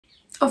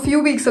A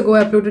few weeks ago,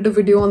 I uploaded a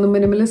video on the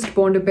Minimalist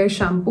Bond Repair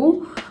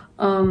shampoo,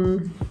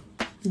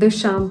 this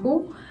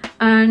shampoo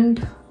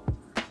and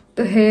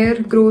the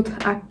hair growth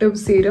active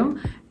serum.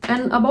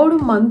 And about a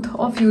month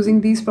of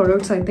using these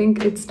products, I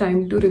think it's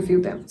time to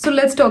review them. So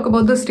let's talk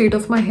about the state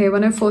of my hair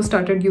when I first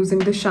started using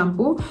this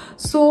shampoo.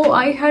 So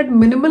I had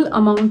minimal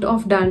amount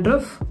of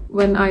dandruff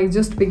when I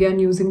just began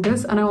using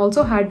this, and I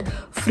also had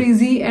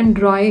frizzy and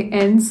dry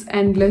ends,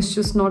 and let's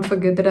just not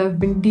forget that I've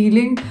been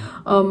dealing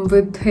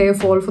with hair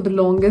fall for the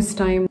longest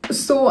time.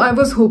 So I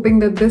was hoping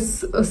that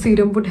this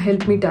serum would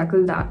help me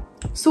tackle that.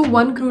 So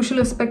one crucial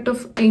aspect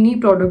of any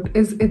product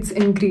is its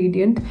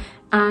ingredient,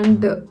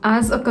 and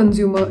as a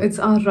consumer it's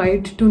our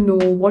right to know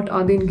what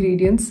are the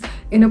ingredients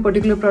in a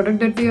particular product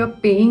that we are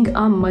paying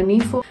our money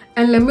for.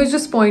 And let me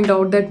just point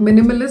out that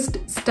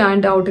Minimalist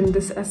stand out in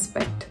this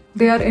aspect.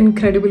 They are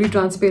incredibly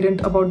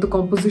transparent about the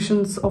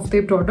compositions of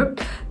their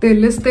product. They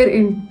list their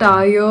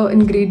entire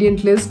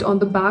ingredient list on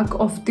the back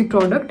of the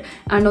product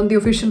and on the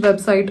official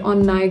website,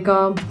 on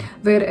Nykaa,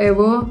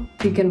 wherever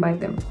we can buy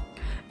them.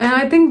 And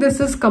I think this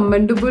is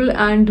commendable,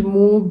 and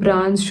more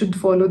brands should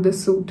follow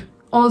this suit.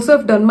 Also,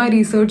 I've done my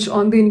research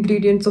on the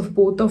ingredients of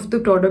both of the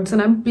products,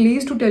 and I'm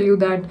pleased to tell you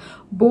that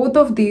both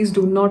of these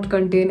do not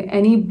contain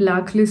any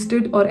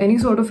blacklisted or any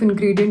sort of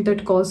ingredient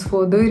that cause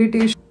further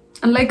irritation.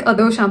 Unlike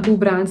other shampoo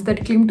brands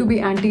that claim to be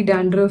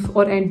anti-dandruff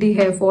or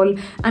anti-hair fall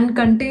and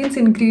contains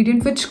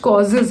ingredient which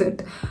causes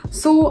it.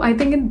 So I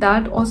think in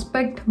that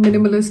aspect,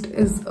 Minimalist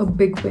is a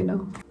big winner.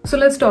 So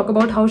let's talk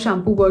about how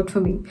shampoo worked for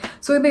me.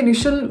 So in the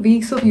initial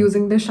weeks of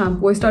using this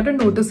shampoo, I started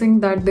noticing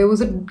that there was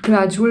a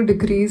gradual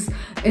decrease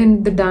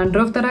in the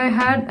dandruff that I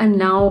had, and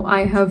now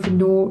I have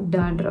no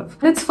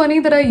dandruff. And it's funny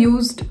that I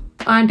used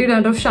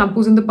anti-dandruff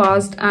shampoos in the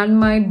past and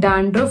my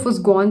dandruff was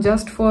gone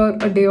just for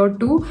a day or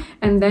two,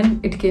 and then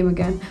it came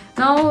again.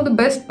 Now the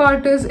best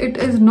part is it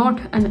is not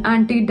an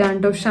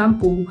anti-dandruff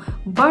shampoo,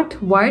 but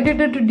why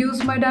did it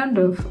reduce my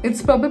dandruff?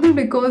 It's probably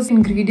because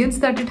ingredients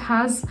that it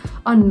has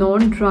are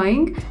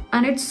non-drying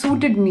and it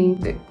suited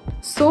me.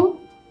 So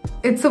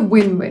it's a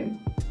win-win.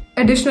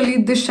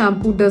 Additionally, this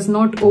shampoo does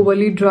not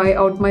overly dry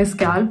out my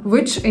scalp,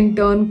 which in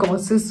turn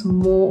causes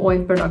more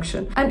oil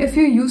production. And if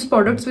you use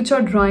products which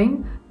are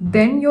drying,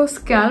 then your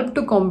scalp,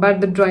 to combat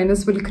the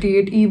dryness, will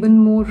create even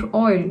more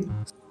oil.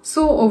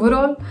 So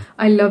overall,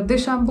 I love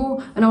this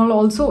shampoo, and I'll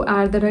also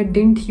add that I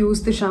didn't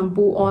use the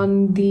shampoo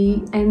on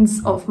the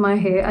ends of my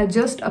hair. I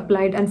just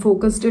applied and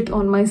focused it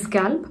on my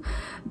scalp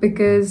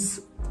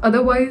because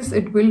otherwise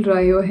it will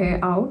dry your hair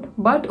out.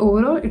 But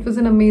overall, it was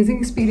an amazing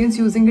experience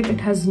using it.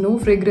 It has no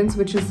fragrance,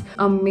 which is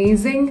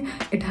amazing.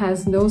 It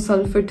has no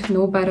sulfate,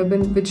 no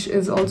paraben, which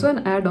is also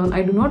an add-on.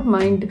 I do not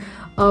mind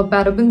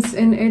parabens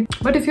in it,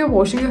 but if you're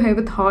washing your hair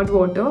with hard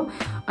water,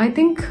 I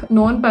think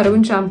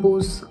non-paraben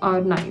shampoos are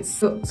nice.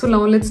 So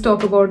now let's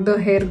talk about the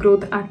hair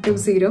growth active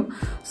serum.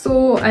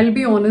 So I'll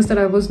be honest that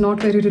I was not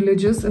very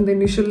religious in the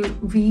initial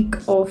week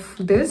of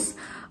this.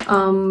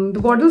 The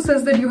bottle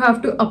says that you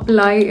have to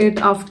apply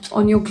it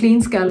on your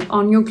clean scalp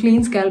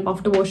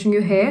after washing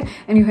your hair,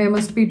 and your hair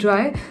must be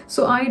dry.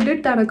 So I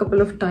did that a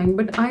couple of times,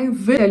 but I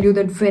will tell you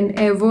that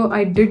whenever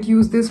I did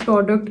use this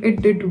product,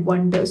 it did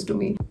wonders to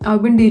me.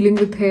 I've been dealing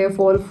with hair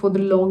fall for the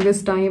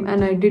longest time,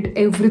 and I did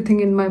everything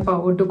in my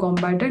power to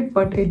combat it,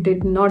 but it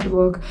did not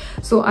work.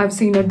 So I've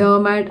seen a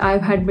dermat,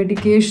 I've had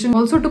medication,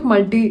 also took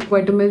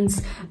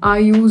multivitamins. I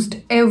used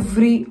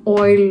every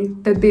oil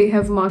that they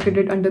have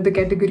marketed under the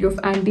category of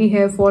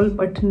anti-hair fall,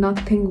 but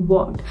nothing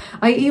worked.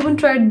 I even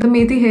tried the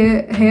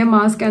methi hair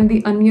mask and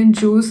the onion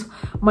juice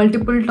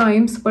multiple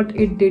times, but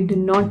it did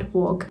not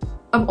work.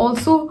 I've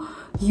also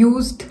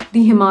used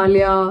the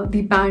Himalaya,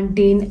 the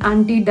Pantene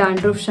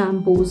anti-dandruff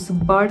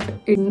shampoos, but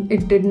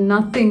it did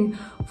nothing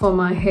for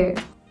my hair.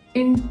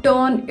 In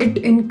turn, it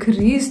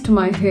increased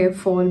my hair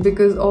fall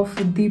because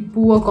of the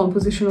poor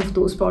composition of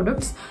those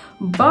products.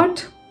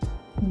 But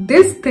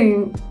this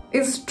thing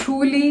is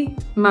truly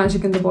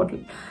magic in the bottle.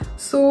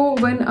 So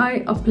when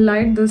I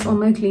applied this on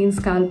my clean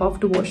scalp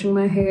after washing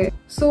my hair,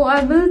 so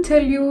I will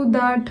tell you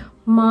that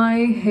my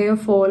hair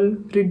fall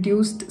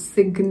reduced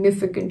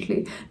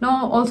significantly.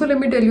 Now also let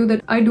me tell you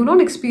that I do not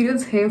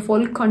experience hair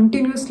fall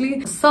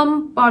continuously.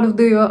 Some part of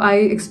the year I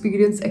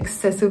experience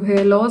excessive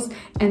hair loss,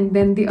 and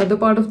then the other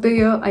part of the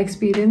year I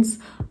experience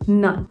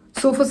none.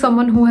 So for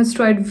someone who has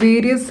tried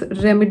various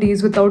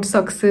remedies without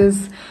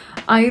success,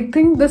 I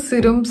think the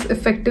serum's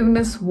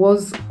effectiveness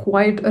was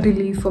quite a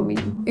relief for me.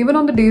 Even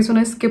on the days when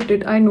I skipped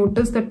it, I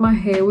noticed that my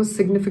hair was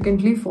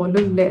significantly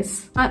falling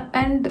less.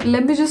 And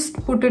let me just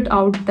put it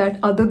out that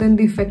other than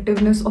the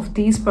effectiveness of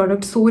these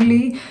products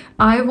solely,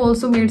 I've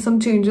also made some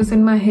changes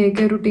in my hair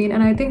care routine,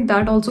 and I think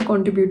that also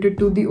contributed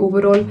to the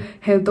overall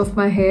health of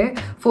my hair.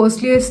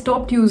 Firstly, I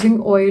stopped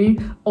using oil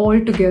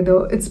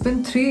altogether. It's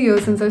been 3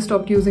 years since I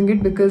stopped using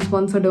it because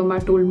once a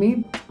dermat told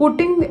me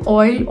putting the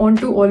oil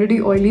onto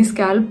already oily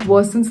scalp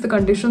worsens the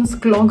conditions,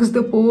 clogs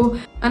the pore.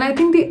 And I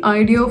think the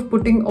idea of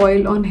putting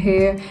oil on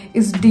hair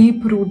is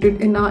deep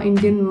rooted in our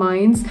Indian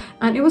minds,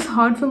 and it was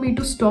hard for me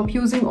to stop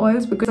using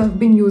oils because I've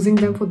been using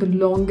them for the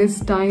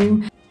longest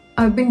time.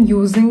 I've been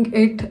using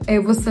it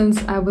ever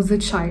since I was a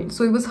child,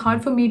 so it was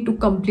hard for me to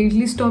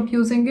completely stop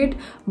using it.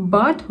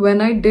 But when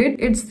I did,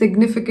 it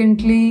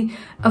significantly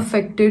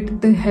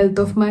affected the health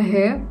of my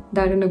hair,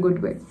 that in a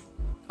good way.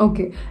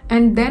 Okay,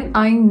 and then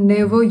I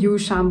never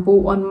use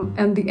shampoo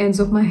on the ends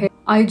of my hair.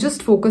 I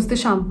just focus the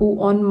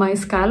shampoo on my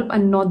scalp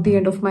and not the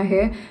end of my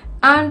hair.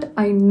 And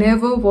I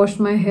never wash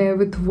my hair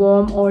with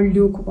warm or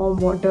lukewarm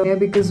water,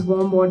 because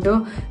warm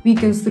water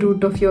weakens the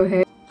root of your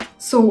hair.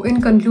 So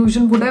in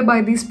conclusion, would I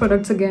buy these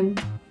products again?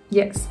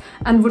 Yes.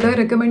 And would I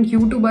recommend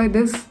you to buy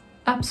this?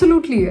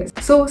 Absolutely yes.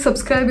 So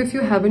subscribe if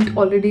you haven't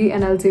already,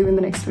 and I'll see you in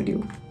the next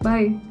video.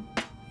 Bye.